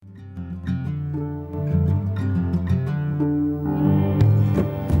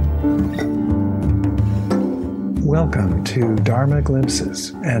Welcome to Dharma Glimpses,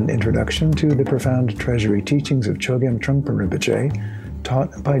 an introduction to the profound treasury teachings of Chogyam Trungpa Rinpoche,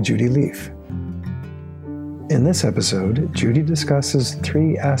 taught by Judy Leaf. In this episode, Judy discusses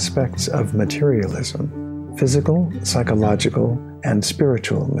three aspects of materialism: physical, psychological, and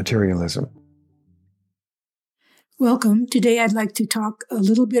spiritual materialism. Welcome. Today I'd like to talk a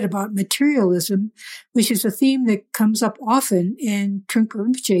little bit about materialism, which is a theme that comes up often in Trungpa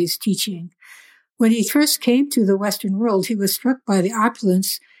Rinpoche's teaching. When he first came to the Western world, he was struck by the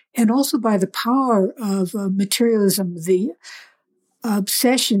opulence and also by the power of materialism, the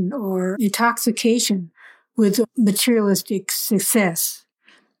obsession or intoxication with materialistic success.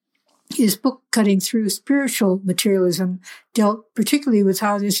 His book, Cutting Through Spiritual Materialism, dealt particularly with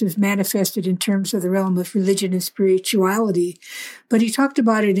how this is manifested in terms of the realm of religion and spirituality, but he talked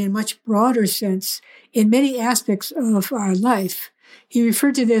about it in a much broader sense in many aspects of our life. He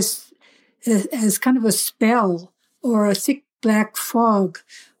referred to this as kind of a spell or a thick black fog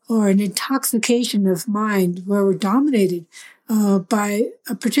or an intoxication of mind where we're dominated by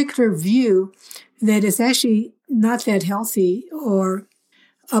a particular view that is actually not that healthy or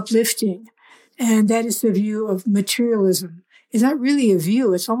uplifting. And that is the view of materialism. It's not really a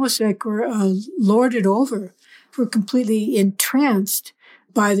view. It's almost like we're lorded over. We're completely entranced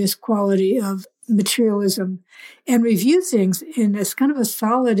by this quality of materialism and review things in this kind of a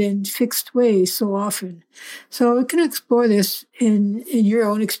solid and fixed way so often. So we can explore this in your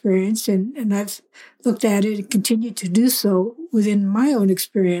own experience, and I've looked at it and continue to do so within my own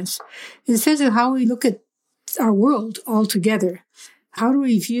experience in the sense of how we look at our world altogether. How do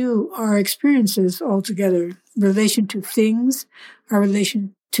we view our experiences altogether in relation to things, our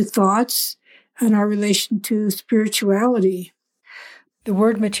relation to thoughts, and our relation to spirituality? The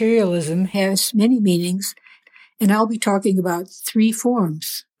word materialism has many meanings, and I'll be talking about three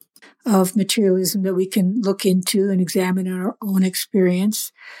forms of materialism that we can look into and examine in our own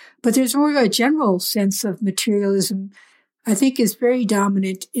experience. But there's more of a general sense of materialism, I think, is very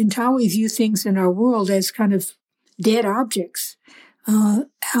dominant in how we view things in our world as kind of dead objects,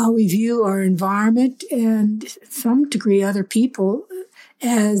 how we view our environment and, to some degree, other people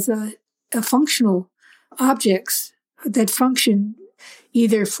as functional objects that function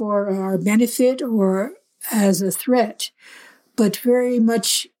either for our benefit or as a threat, but very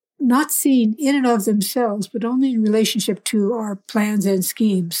much not seen in and of themselves, but only in relationship to our plans and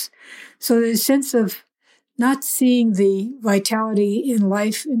schemes. So there's a sense of not seeing the vitality in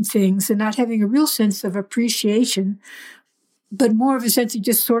life and things and not having a real sense of appreciation, but more of a sense of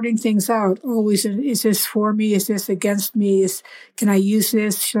just sorting things out. Always, is this for me? Is this against me? Can I use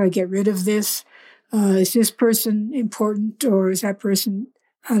this? Should I get rid of this? Is this person important, or is that person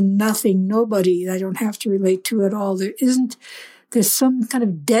a nothing, nobody I don't have to relate to at all? There's some kind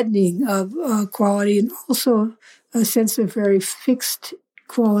of deadening of quality, and also a sense of very fixed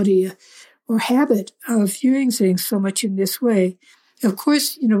quality or habit of viewing things so much in this way. Of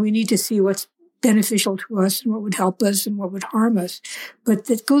course, we need to see what's beneficial to us and what would help us and what would harm us. But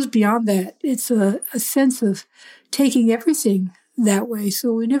it goes beyond that. It's a sense of taking everything that way.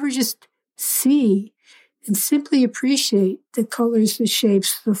 So we never just see and simply appreciate the colors, the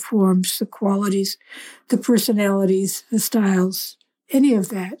shapes, the forms, the qualities, the personalities, the styles, any of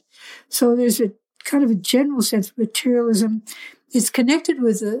that. So there's a kind of a general sense of materialism. It's connected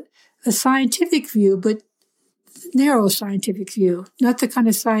with a scientific view, but narrow scientific view, not the kind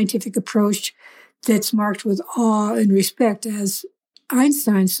of scientific approach that's marked with awe and respect as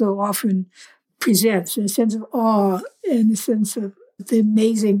Einstein so often presents, in a sense of awe and a sense of the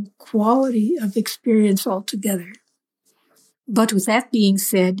amazing quality of experience altogether. But with that being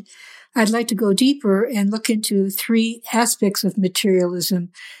said, I'd like to go deeper and look into three aspects of materialism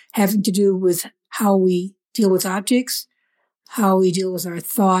having to do with how we deal with objects, how we deal with our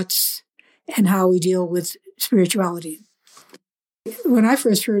thoughts, and how we deal with spirituality. When I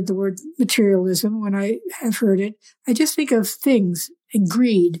first heard the word materialism, when I have heard it, I just think of things and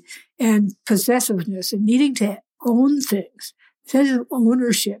greed and possessiveness and needing to own things. Sense of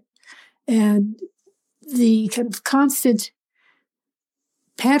ownership and the kind of constant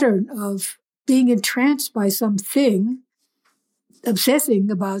pattern of being entranced by something,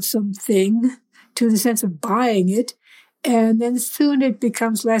 obsessing about something to the sense of buying it, and then soon it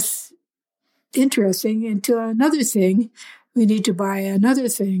becomes less interesting into another thing. We need to buy another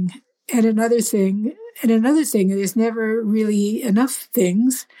thing and another thing and another thing. There's never really enough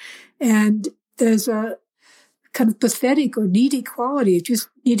things, and there's a kind of pathetic or needy quality of just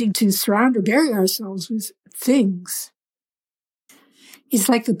needing to surround or bury ourselves with things. It's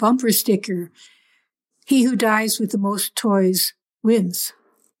like the bumper sticker, he who dies with the most toys wins.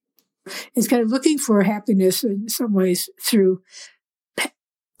 It's kind of looking for happiness in some ways through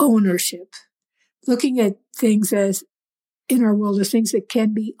ownership, looking at things as in our world as things that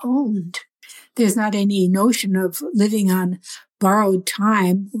can be owned. There's not any notion of living on borrowed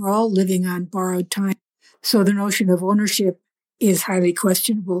time. We're all living on borrowed time. So the notion of ownership is highly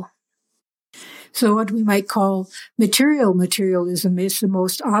questionable. So what we might call materialism is the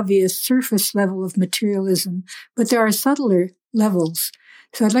most obvious surface level of materialism, but there are subtler levels.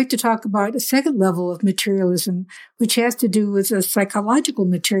 So I'd like to talk about a second level of materialism, which has to do with a psychological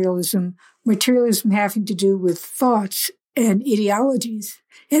materialism having to do with thoughts and ideologies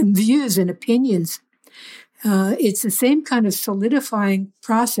and views and opinions. It's the same kind of solidifying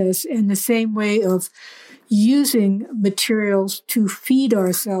process and the same way of using materials to feed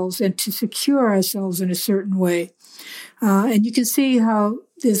ourselves and to secure ourselves in a certain way. And you can see how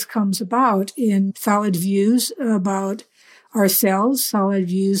this comes about in solid views about ourselves, solid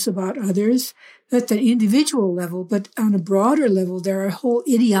views about others at the individual level, but on a broader level, there are whole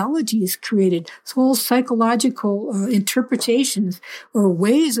ideologies created, whole psychological interpretations or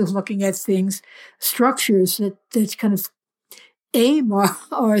ways of looking at things, structures that kind of aim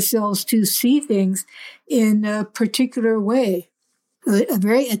ourselves to see things in a particular way,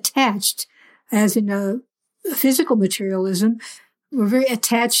 very attached, as in a physical materialism, we're very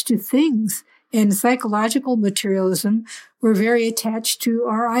attached to things. In psychological materialism, we're very attached to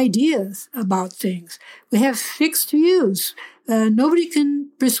our ideas about things. We have fixed views. Nobody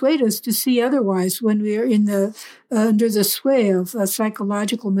can persuade us to see otherwise when we are in under the sway of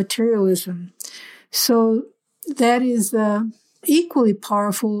psychological materialism. So that is equally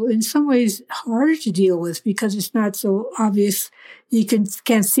powerful, in some ways harder to deal with because it's not so obvious. You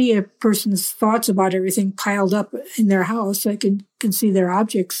can't see a person's thoughts about everything piled up in their house. I can see their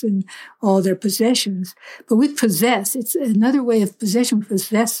objects and all their possessions. But we possess. It's another way of possession. We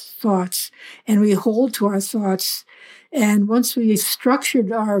possess thoughts and we hold to our thoughts. And once we've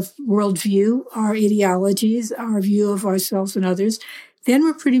structured our worldview, our ideologies, our view of ourselves and others, then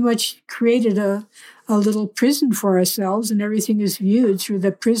we're pretty much created a little prison for ourselves, and everything is viewed through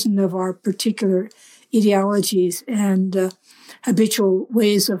the prison of our particular ideologies and habitual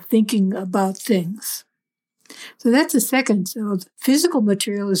ways of thinking about things. So that's the second. So physical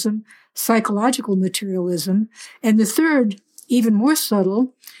materialism, psychological materialism, and the third, even more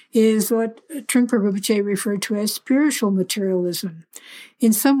subtle, is what Trungpa Rinpoche referred to as spiritual materialism.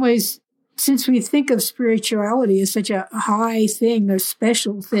 In some ways, since we think of spirituality as such a high thing, a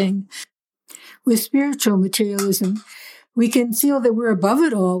special thing, with spiritual materialism, we can feel that we're above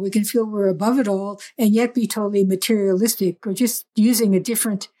it all. We can feel we're above it all and yet be totally materialistic. We're just using a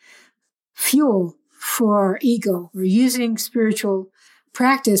different fuel for our ego. We're using spiritual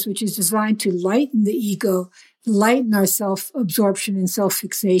practice, which is designed to lighten the ego, lighten our self-absorption and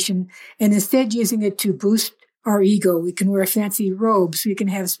self-fixation, and instead using it to boost our ego. We can wear fancy robes. We can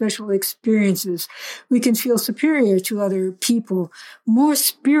have special experiences. We can feel superior to other people, more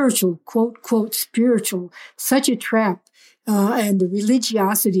spiritual, quote, spiritual, such a trap. And the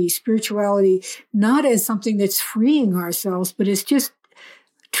religiosity, spirituality, not as something that's freeing ourselves, but it's just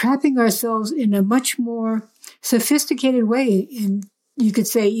trapping ourselves in a much more sophisticated way. And you could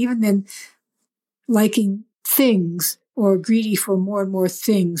say even than liking things, or greedy for more and more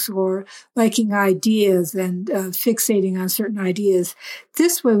things, or liking ideas and fixating on certain ideas.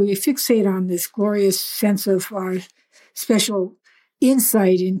 This way we fixate on this glorious sense of our special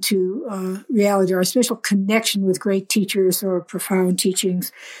insight into reality, our special connection with great teachers or profound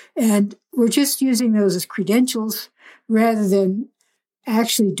teachings. And we're just using those as credentials rather than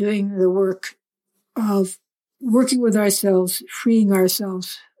actually doing the work of working with ourselves, freeing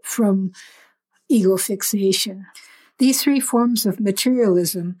ourselves from ego fixation. These three forms of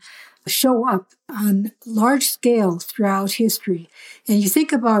materialism show up on large scale throughout history. And you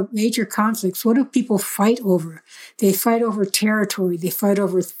think about major conflicts, what do people fight over? They fight over territory, they fight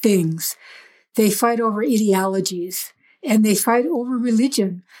over things, they fight over ideologies, and they fight over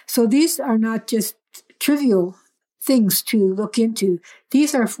religion. So these are not just trivial things to look into.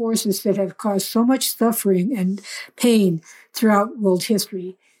 These are forces that have caused so much suffering and pain throughout world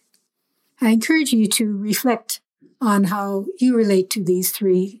history. I encourage you to reflect on how you relate to these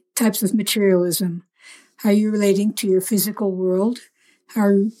three types of materialism, how you're relating to your physical world, how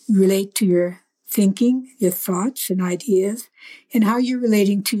you relate to your thinking, your thoughts and ideas, and how you're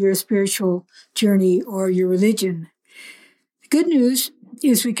relating to your spiritual journey or your religion. The good news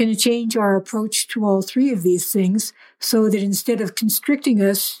is we can change our approach to all three of these things so that instead of constricting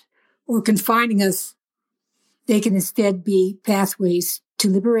us or confining us, they can instead be pathways to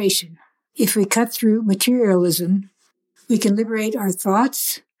liberation. If we cut through materialism, we can liberate our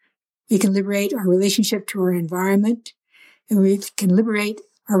thoughts, We can liberate our relationship to our environment, and we can liberate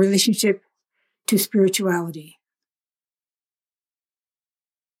our relationship to spirituality.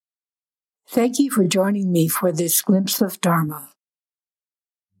 Thank you for joining me for this glimpse of Dharma.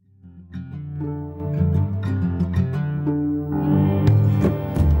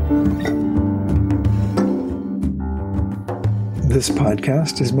 This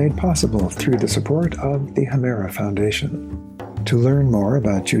podcast is made possible through the support of the Hemera Foundation. To learn more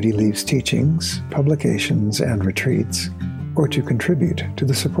about Judy Leaf's teachings, publications, and retreats, or to contribute to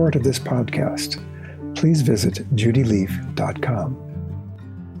the support of this podcast, please visit judyleaf.com.